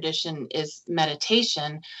that tradition is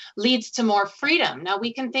meditation, leads to more freedom. Now,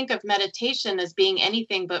 we can think of meditation as being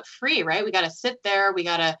anything but free, right? We got to sit there. We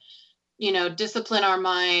got to, discipline our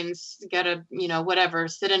minds, got to, whatever,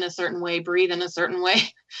 sit in a certain way, breathe in a certain way.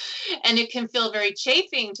 And it can feel very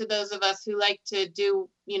chafing to those of us who like to do,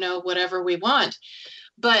 whatever we want.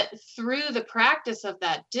 But through the practice of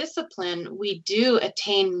that discipline, we do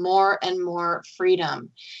attain more and more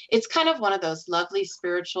freedom. It's kind of one of those lovely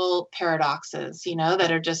spiritual paradoxes,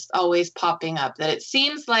 that are just always popping up, that it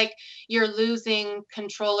seems like you're losing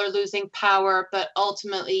control or losing power, but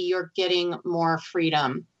ultimately you're getting more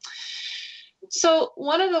freedom. So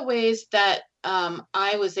one of the ways that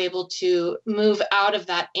I was able to move out of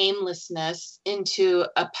that aimlessness into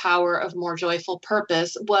a power of more joyful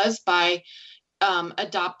purpose was by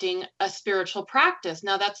adopting a spiritual practice.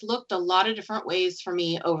 Now, that's looked a lot of different ways for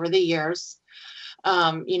me over the years.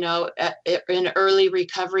 In early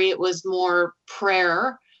recovery, it was more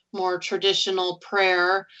prayer, more traditional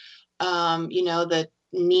prayer, the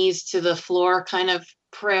knees to the floor kind of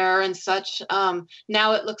prayer and such.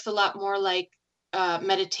 Now it looks a lot more like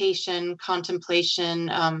meditation, contemplation.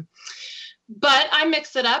 But I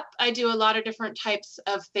mix it up. I do a lot of different types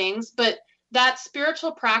of things, but that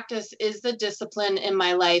spiritual practice is the discipline in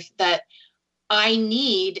my life that I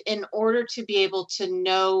need in order to be able to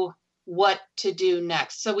know what to do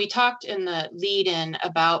next. So we talked in the lead-in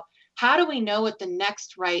about how do we know what the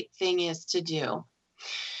next right thing is to do?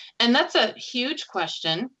 And that's a huge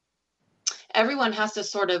question. Everyone has to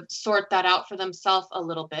sort of sort that out for themselves a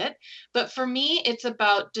little bit. But for me, it's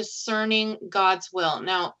about discerning God's will.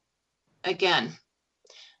 Now, again,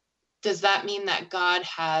 does that mean that God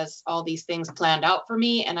has all these things planned out for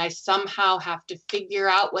me and I somehow have to figure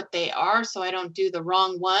out what they are so I don't do the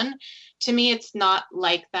wrong one? To me, it's not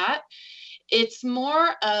like that. It's more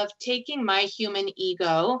of taking my human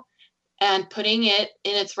ego and putting it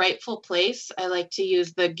in its rightful place. I like to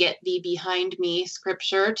use the "get thee behind me"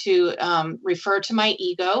 scripture to refer to my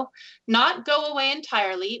ego, not go away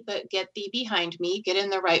entirely, but get thee behind me, get in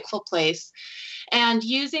the rightful place. And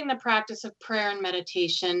using the practice of prayer and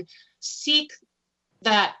meditation, seek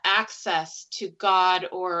that access to God,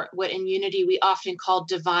 or what in Unity we often call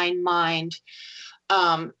divine mind.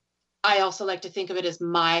 I also like to think of it as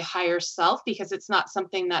my higher self, because it's not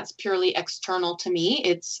something that's purely external to me.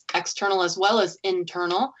 It's external as well as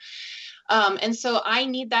internal. And so I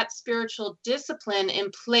need that spiritual discipline in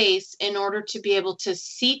place in order to be able to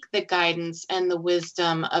seek the guidance and the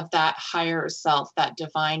wisdom of that higher self, that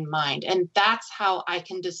divine mind. And that's how I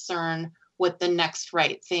can discern what the next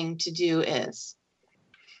right thing to do is.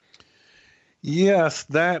 Yes,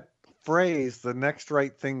 that phrase, the next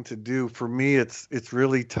right thing to do, for me, it's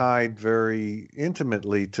really tied very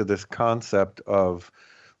intimately to this concept of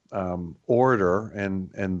order,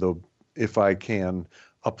 and if I can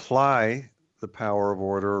apply the power of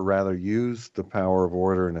order, or rather use the power of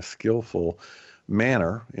order in a skillful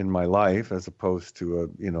manner in my life, as opposed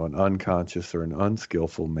to an unconscious or an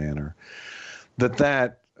unskillful manner,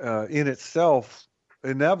 that in itself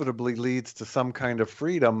inevitably leads to some kind of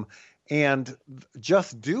freedom. And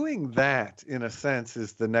just doing that, in a sense,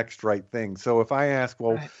 is the next right thing. So if I ask,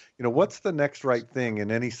 well, right, what's the next right thing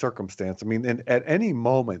in any circumstance? I mean, at any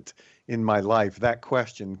moment in my life, that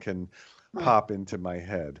question can pop into my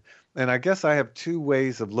head. And I guess I have two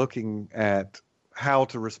ways of looking at how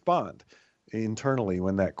to respond internally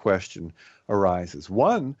when that question arises.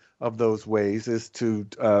 One of those ways is to,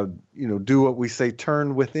 do what we say,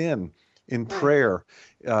 turn within in prayer,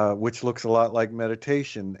 which looks a lot like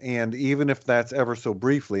meditation. And even if that's ever so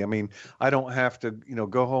briefly, I mean, I don't have to,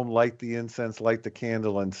 go home, light the incense, light the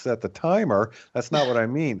candle, and set the timer. That's not what I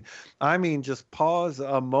mean. I mean, just pause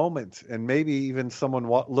a moment, and maybe even someone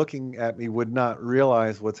looking at me would not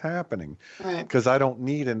realize what's happening, because I don't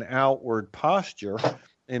need an outward posture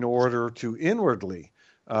in order to inwardly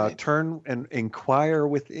turn and inquire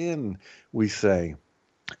within, we say,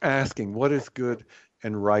 asking what is good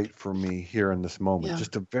and right for me here in this moment.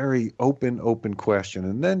 Just a very open question.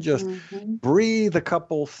 And then just breathe a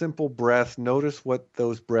couple simple breaths, notice what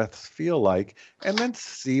those breaths feel like, and then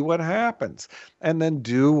see what happens. And then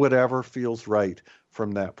do whatever feels right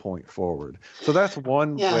from that point forward. So that's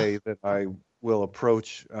one way that I will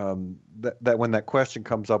approach that when that question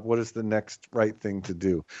comes up, what is the next right thing to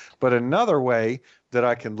do? But another way that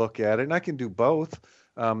I can look at it, and I can do both,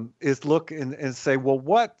 is look and say, well,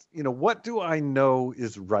 what do I know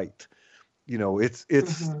is right? It's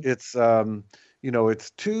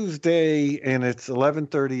Tuesday and it's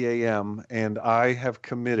 11:30 a.m. and I have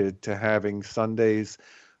committed to having Sunday's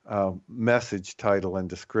message title and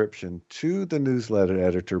description to the newsletter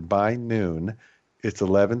editor by noon. It's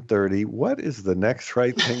 11:30. What is the next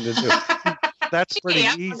right thing to do? That's pretty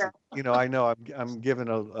easy. I know I'm giving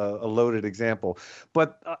a loaded example,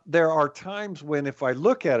 but there are times when if I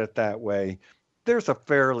look at it that way, there's a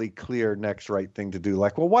fairly clear next right thing to do.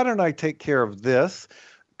 Like, well, why don't I take care of this?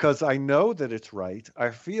 Because I know that it's right. I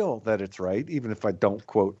feel that it's right. Even if I don't,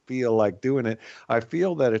 quote, feel like doing it, I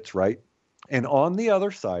feel that it's right. And on the other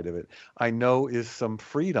side of it, I know is some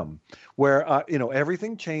freedom where,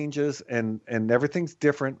 everything changes and everything's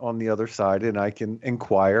different on the other side. And I can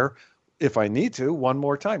inquire if I need to one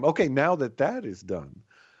more time. Okay, now that is done.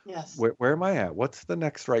 Yes. Where am I at? What's the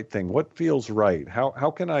next right thing? What feels right?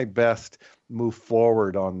 How can I best move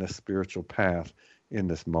forward on this spiritual path in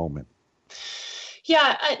this moment?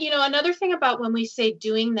 Yeah. Another thing about when we say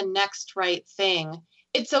doing the next right thing,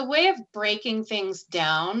 it's a way of breaking things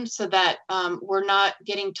down so that we're not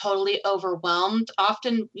getting totally overwhelmed.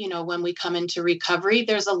 Often, when we come into recovery,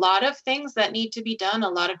 there's a lot of things that need to be done. A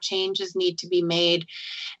lot of changes need to be made,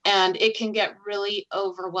 and it can get really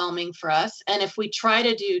overwhelming for us. And if we try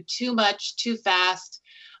to do too much, too fast,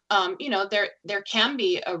 there can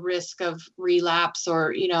be a risk of relapse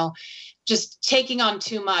or, just taking on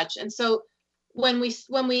too much. And so when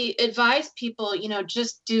we advise people,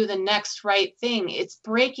 just do the next right thing, it's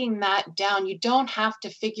breaking that down. You don't have to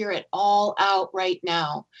figure it all out right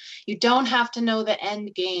now. You don't have to know the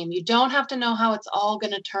end game. You don't have to know how it's all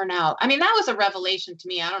going to turn out. I mean, that was a revelation to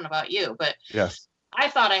me. I don't know about you, but yes. I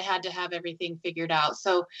thought I had to have everything figured out.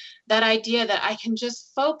 So that idea that I can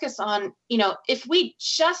just focus on, if we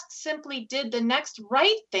just simply did the next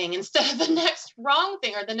right thing instead of the next wrong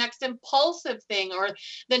thing or the next impulsive thing or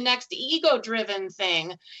the next ego-driven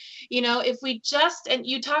thing, if we just, and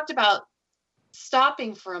you talked about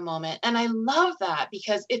stopping for a moment. And I love that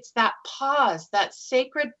because it's that pause, that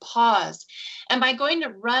sacred pause. Am I going to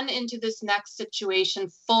run into this next situation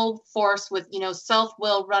full force with,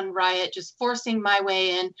 self-will run riot, just forcing my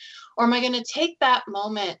way in? Or am I going to take that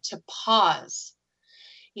moment to pause?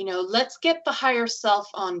 Let's get the higher self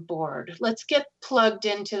on board. Let's get plugged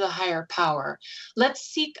into the higher power. Let's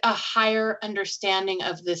seek a higher understanding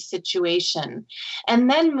of this situation and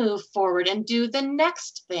then move forward and do the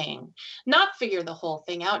next thing. Not figure the whole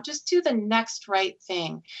thing out, just do the next right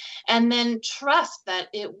thing. And then trust that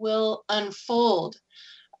it will unfold.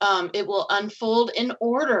 It will unfold in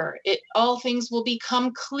order. All things will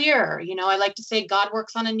become clear. I like to say God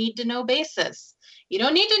works on a need-to-know basis. You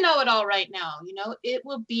don't need to know it all right now. It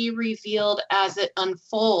will be revealed as it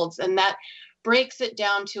unfolds. And that breaks it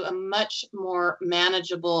down to a much more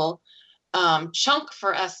manageable chunk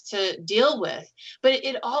for us to deal with. But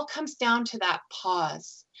it all comes down to that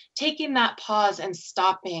pause, taking that pause and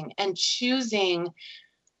stopping and choosing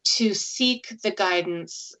to seek the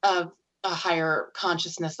guidance of a higher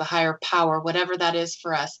consciousness, a higher power, whatever that is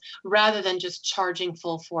for us, rather than just charging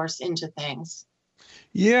full force into things.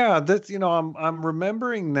 Yeah, that's, I'm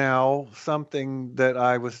remembering now something that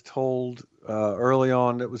I was told early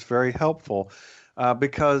on that was very helpful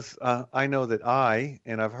because I know that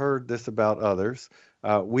and I've heard this about others,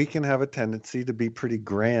 we can have a tendency to be pretty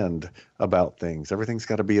grand about things. Everything's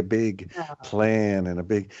got to be a big plan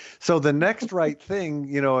and so the next right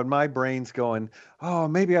thing, and my brain's going, oh,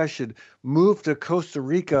 maybe I should move to Costa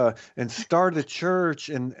Rica and start a church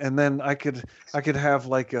and then I could have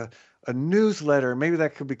like a newsletter. Maybe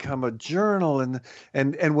that could become a journal.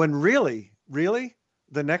 And when really,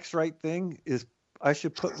 the next right thing is I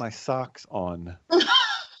should put my socks on.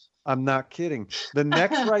 I'm not kidding. The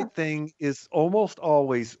next right thing is almost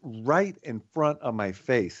always right in front of my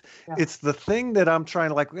face. Yeah. It's the thing that I'm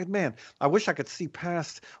trying to man, I wish I could see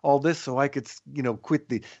past all this so I could, quit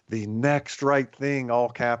the next right thing, all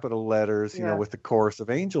capital letters, with the chorus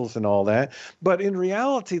of angels and all that. But in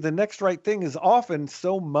reality, the next right thing is often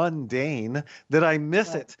so mundane that I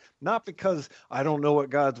miss it. Not because I don't know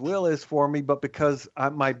what God's will is for me, but because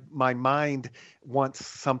my mind wants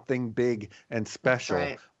something big and special.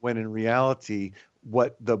 Right. When in reality,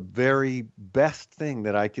 what the very best thing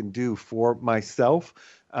that I can do for myself,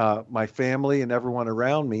 my family, and everyone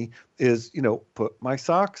around me is, put my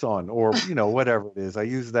socks on or, whatever it is. I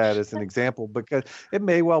use that as an example because it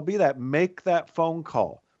may well be that. Make that phone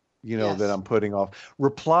call. that Yes. I'm putting off.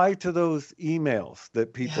 Reply to those emails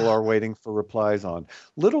that people are waiting for replies on.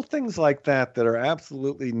 Little things like that are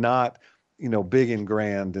absolutely not, big and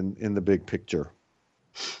grand in the big picture.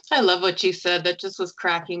 I love what you said. That just was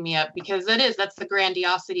cracking me up, because that's the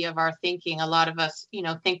grandiosity of our thinking. A lot of us,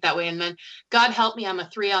 think that way. And then God help me, I'm a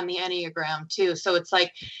 3 on the Enneagram too. So it's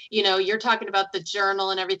like, you're talking about the journal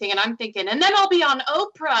and everything. And I'm thinking, and then I'll be on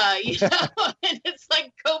Oprah, and it's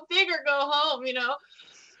like, go big or go home,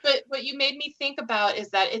 But what you made me think about is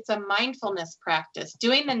that it's a mindfulness practice.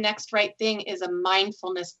 Doing the next right thing is a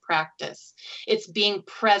mindfulness practice. It's being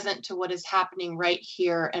present to what is happening right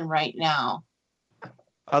here and right now.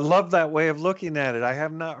 I love that way of looking at it. I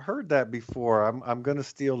have not heard that before. I'm going to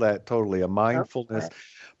steal that totally, a mindfulness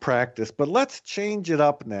practice. But let's change it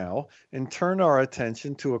up now and turn our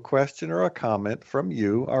attention to a question or a comment from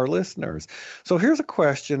you, our listeners. So here's a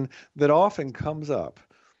question that often comes up.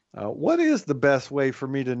 What is the best way for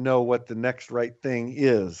me to know what the next right thing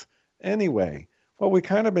is anyway? Well, we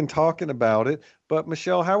kind of been talking about it, but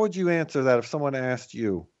Michelle, how would you answer that if someone asked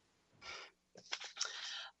you?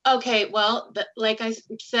 Okay, well, like I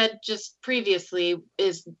said just previously,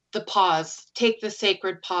 is the pause. Take the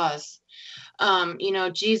sacred pause.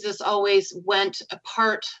 Jesus always went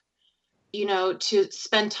apart, to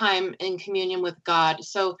spend time in communion with God.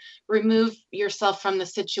 So remove yourself from the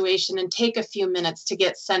situation and take a few minutes to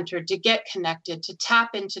get centered, to get connected, to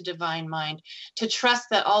tap into divine mind, to trust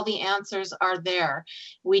that all the answers are there.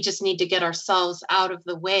 We just need to get ourselves out of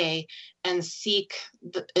the way and seek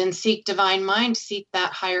divine mind, seek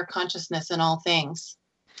that higher consciousness in all things.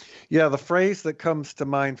 Yeah, the phrase that comes to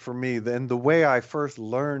mind for me, and the way I first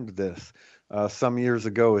learned this some years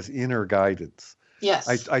ago, is inner guidance.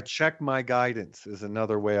 Yes. I check my guidance is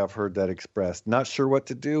another way I've heard that expressed. Not sure what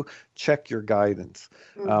to do, check your guidance.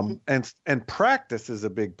 Mm-hmm. And practice is a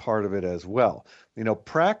big part of it as well.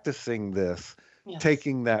 Practicing this, Yes.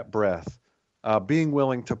 taking that breath, being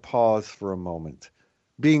willing to pause for a moment,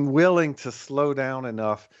 being willing to slow down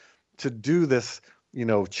enough to do this,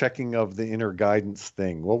 checking of the inner guidance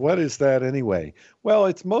thing. Well, what is that anyway? Well,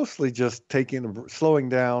 it's mostly just slowing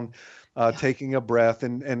down, taking a breath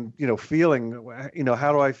and feeling,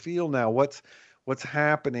 how do I feel now? What's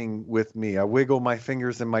happening with me? I wiggle my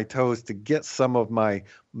fingers and my toes to get some of my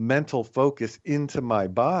mental focus into my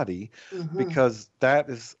body, because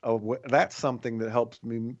that's something that helps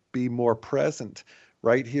me be more present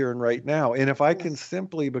right here and right now. And if I can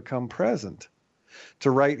simply become present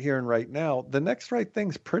to right here and right now, the next right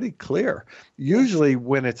thing's pretty clear. Usually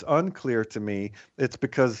when it's unclear to me, it's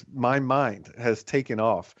because my mind has taken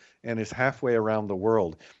off and is halfway around the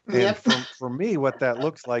world. And for me, what that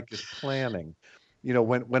looks like is planning.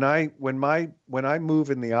 When I move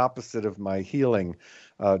in the opposite of my healing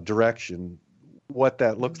direction, what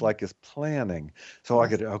that looks like is planning. So I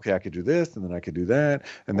could do this, and then I could do that,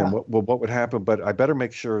 and then what would happen? But I better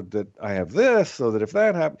make sure that I have this, so that if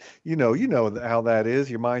that happens, you know how that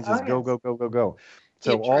is. Your mind just go.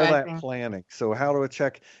 So all that planning. So how do I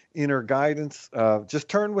check inner guidance? Just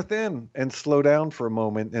turn within and slow down for a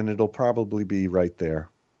moment, and it'll probably be right there.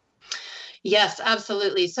 Yes,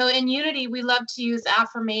 absolutely. So in Unity, we love to use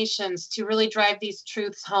affirmations to really drive these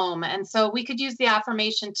truths home. And so we could use the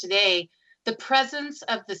affirmation today: the presence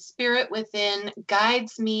of the Spirit within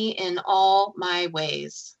guides me in all my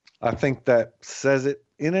ways. I think that says it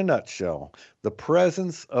in a nutshell. The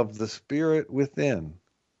presence of the Spirit within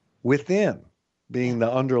being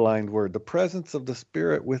the underlined word. The presence of the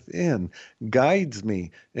Spirit within guides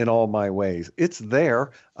me in all my ways. It's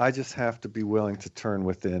there. I just have to be willing to turn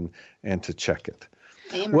within and to check it.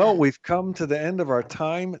 Amen. Well, we've come to the end of our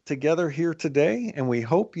time together here today, and we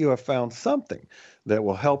hope you have found something that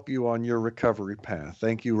will help you on your recovery path.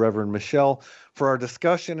 Thank you, Reverend Michelle, for our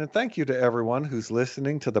discussion, and thank you to everyone who's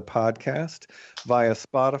listening to the podcast via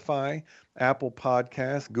Spotify, Apple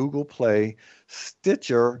Podcasts, Google Play,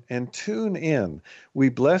 Stitcher, and TuneIn. We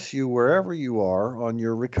bless you wherever you are on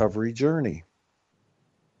your recovery journey.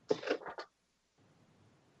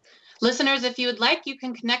 Listeners, if you would like, you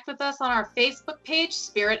can connect with us on our Facebook page,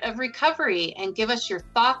 Spirit of Recovery, and give us your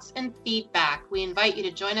thoughts and feedback. We invite you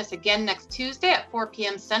to join us again next Tuesday at 4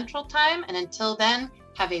 p.m. Central Time. And until then,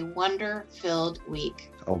 have a wonder-filled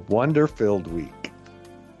week. A wonder-filled week.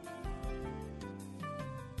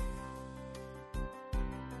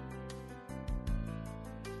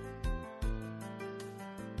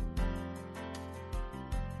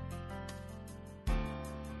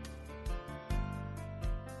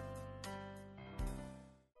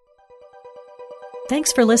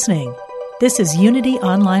 Thanks for listening. This is Unity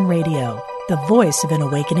Online Radio, the voice of an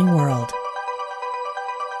awakening world.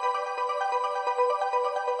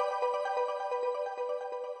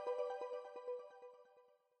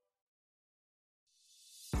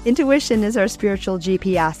 Intuition is our spiritual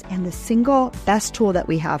GPS and the single best tool that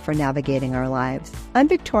we have for navigating our lives. I'm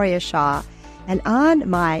Victoria Shaw, and on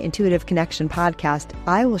my Intuitive Connection podcast,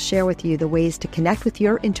 I will share with you the ways to connect with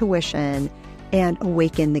your intuition and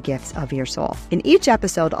awaken the gifts of your soul. In each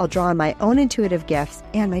episode, I'll draw on my own intuitive gifts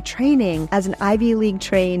and my training as an Ivy League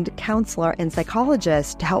trained counselor and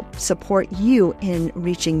psychologist to help support you in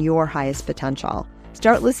reaching your highest potential.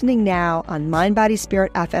 Start listening now on Mind, Body,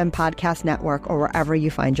 Spirit FM Podcast Network or wherever you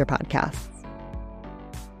find your podcasts.